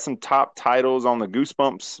 You got some top titles on the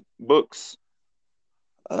Goosebumps books?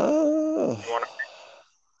 Uh, You want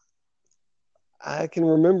I can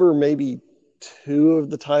remember maybe two of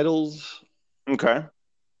the titles. Okay.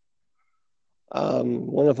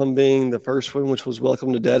 One of them being the first one, which was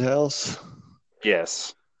Welcome to Dead House,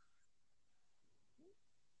 Yes.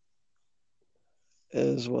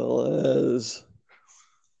 as well as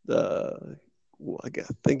the, I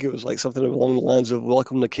think it was like something along the lines of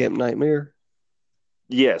Welcome to Camp Nightmare.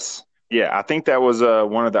 Yes. Yeah, I think that was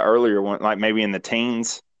one of the earlier ones, like maybe in the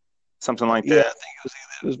teens, something like Yeah, I that.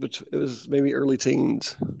 think it was maybe early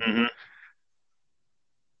teens. Hmm.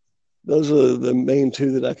 Those are the main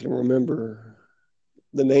two that I can remember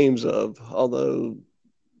the names of. Although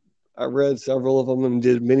I read several of them and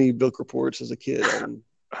did many book reports as a kid on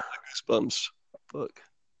Goosebumps book.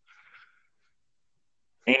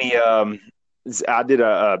 Any I did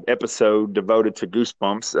a episode devoted to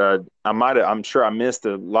Goosebumps. I'm sure I missed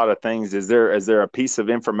a lot of things. Is there a piece of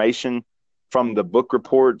information from the book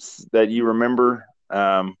reports that you remember?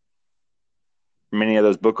 Many of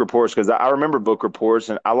those book reports, because I remember book reports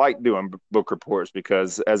and I like doing book reports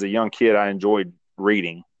because as a young kid I enjoyed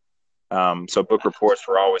reading. So book reports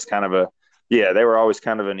were always kind of they were always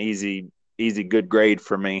kind of an easy good grade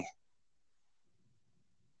for me.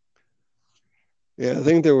 Yeah, I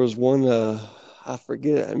think there was one. I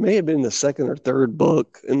forget. It may have been the second or third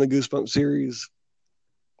book in the Goosebumps series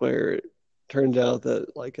where it turned out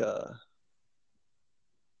that like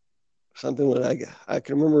something that I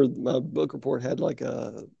can remember my book report had like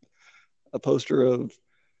a poster of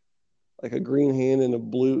like a green hand and a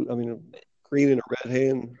blue. I mean, a green and a red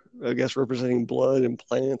hand. I guess representing blood and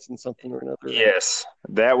plants and something or another. Yes,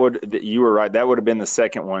 you were right. That would have been the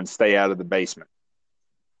second one, Stay Out of the Basement,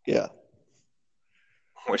 Yeah.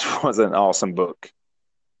 which was an awesome book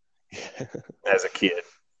as a kid.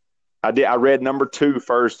 I read number two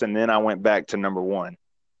first, and then I went back to number one.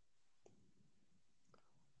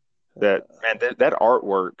 That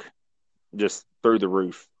artwork just through the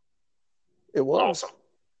roof. It was. Awesome.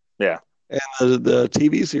 Yeah. And the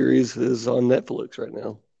TV series is on Netflix right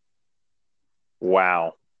now.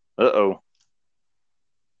 Wow. Uh-oh.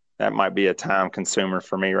 That might be a time consumer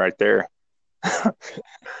for me right there.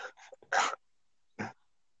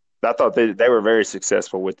 I thought they were very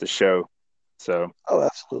successful with the show. So Oh,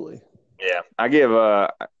 absolutely. yeah, I give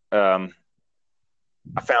um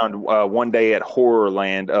I found one day at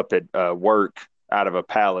Horrorland up at work out of a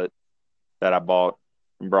pallet that I bought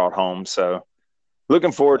and brought home. So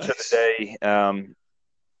looking forward to the Nice. day,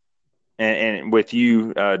 and with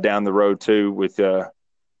you down the road too, with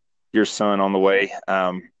your son on the way.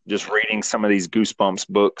 Just reading some of these Goosebumps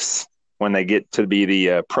books when they get to be the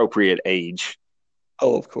appropriate age.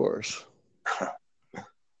 Oh, of course.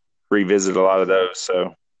 Revisit a lot of those.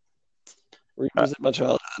 So uh, Revisit my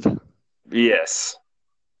childhood. yes,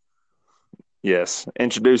 yes.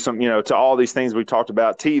 Introduce them, to all these things we talked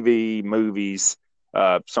about: TV, movies,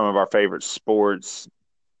 some of our favorite sports,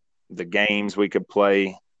 the games we could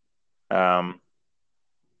play. Um,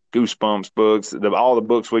 Goosebumps books, all the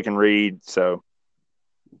books we can read. So,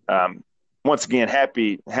 um, once again,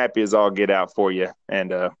 happy as all get out for you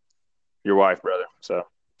and your wife, brother. So,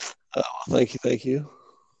 Oh, thank you, thank you.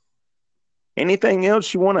 anything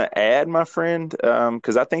else you want to add, my friend?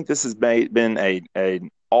 Because I think this has been a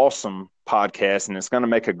awesome podcast, and it's going to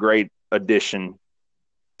make a great addition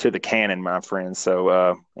to the canon, my friend.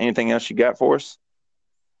 So, anything else you got for us?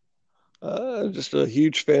 Just a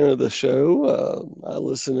huge fan of the show. I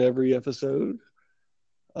listen to every episode.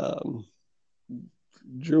 Um,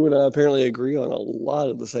 Drew and I apparently agree on a lot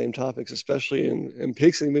of the same topics, especially in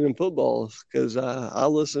picks and in football, because I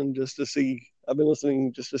listen just to see. I've been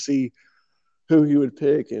listening just to see who he would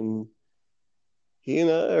pick, and he and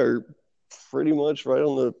I are pretty much right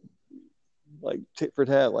on the like tit for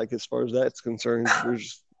tat. Like as far as that's concerned,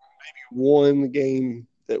 there's one game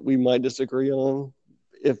that we might disagree on,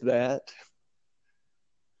 if that.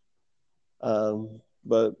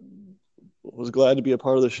 But was glad to be a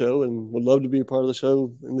part of the show and would love to be a part of the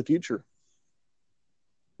show in the future.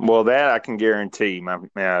 Well, that I can guarantee, my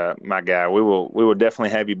guy. We will definitely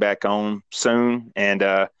have you back on soon. And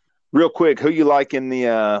real quick, who you like in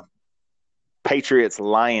the Patriots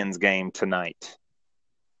Lions game tonight?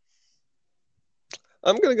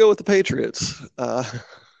 I'm going to go with the Patriots.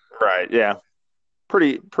 Right. Yeah.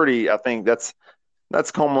 Pretty. I think that's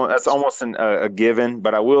almost a given.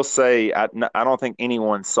 But I will say I don't think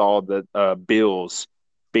anyone saw the Bills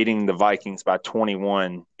beating the Vikings by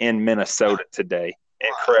 21 in Minnesota today.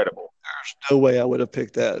 Incredible. No way I would have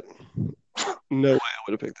picked that. No way I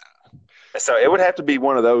would have picked So it would have to be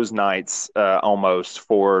one of those nights almost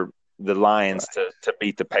for the that. Lions Right. to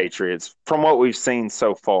beat the Patriots from what we've seen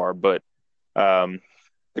so far. But um,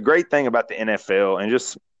 the great thing about the NFL and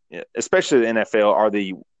just especially the NFL are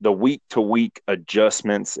the week to week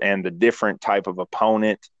adjustments and the different type of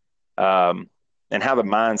opponent, and how the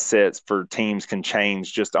mindsets for teams can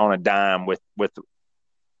change just on a dime with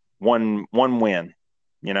one win,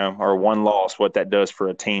 or one loss. What that does for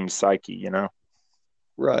a team's psyche.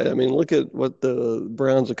 Right. I mean, look at what the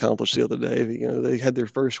Browns accomplished the other day. They had their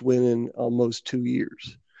first win in almost 2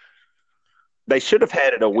 years. They should have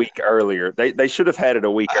had it a week earlier. They should have had it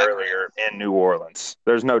a week earlier in New Orleans.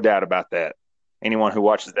 There's no doubt about that. Anyone who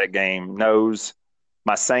watches that game knows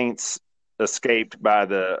my Saints escaped by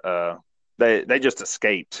they just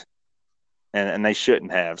escaped, and they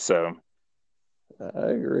shouldn't have. So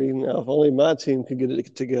I agree. Now, if only my team could get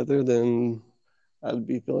it together, then I'd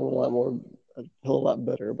be feeling I'd feel a lot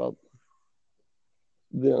better about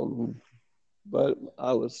them. But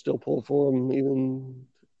I was still pulling for them,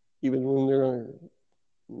 even when they're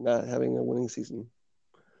not having a winning season,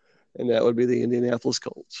 and that would be the Indianapolis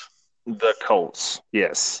Colts. the Colts,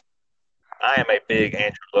 yes. I am a big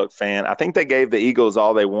Andrew Luck fan. I think they gave the Eagles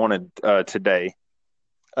all they wanted today.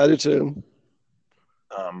 I do too.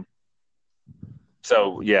 Um,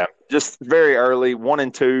 so yeah, just very early,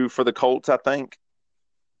 1-2 for the Colts, I think.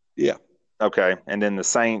 Yeah. Okay, and then the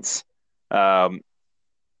Saints. Um,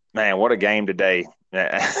 man, what a game today!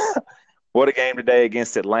 What a game today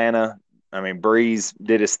against Atlanta. I mean, Breeze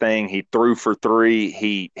did his thing. He threw for three.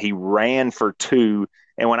 He ran for two.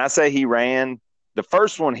 And when I say he ran, the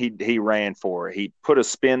first one he ran for. He put a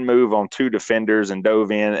spin move on two defenders and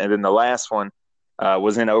dove in. And then the last one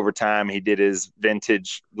was in overtime. He did his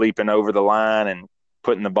vintage leaping over the line and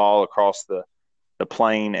putting the ball across the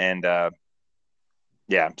plane. And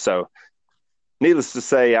yeah, so needless to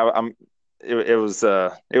say, it was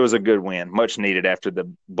a good win, much needed after the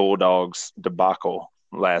Bulldogs debacle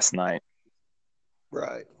last night.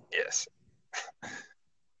 Right. Yes.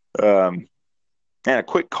 And a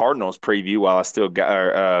quick Cardinals preview while I still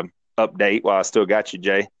got update while I still got you,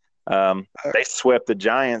 Jay. They swept the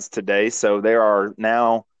Giants today, so there are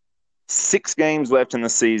now 6 games left in the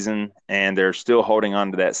season, and they're still holding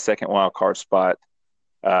on to that second wild card spot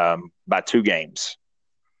by 2 games.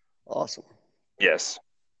 Awesome. Yes.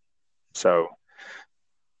 So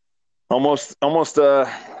almost,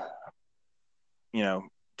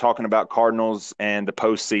 talking about Cardinals and the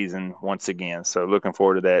postseason once again. So looking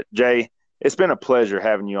forward to that. Jay, it's been a pleasure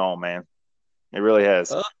having you on, man. It really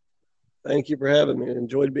has. Uh, Thank you for having me. I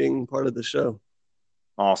enjoyed being part of the show.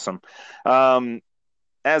 Awesome. Um,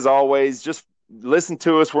 as always, just listen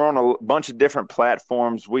to us. We're on a bunch of different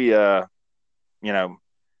platforms. You know,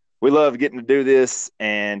 we love getting to do this,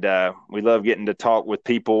 and we love getting to talk with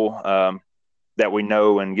people that we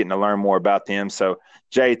know and getting to learn more about them. So,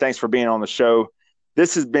 Jay, thanks for being on the show.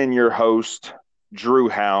 This has been your host, Drew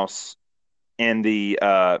House, in the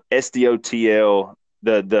SDOTL,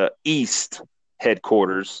 the East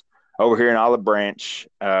headquarters over here in Olive Branch.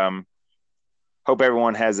 Hope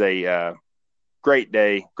everyone has a great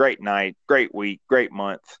day, great night, great week, great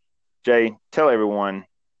month. Jay, tell everyone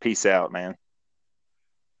peace out, man.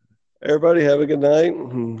 Everybody have a good night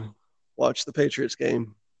and watch the Patriots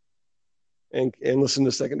game and listen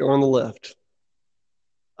to Second Door on the Left.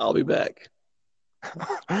 I'll be back.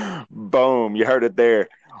 Boom, you heard it there.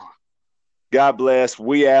 God bless.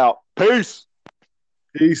 We out. Peace.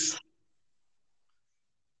 Peace.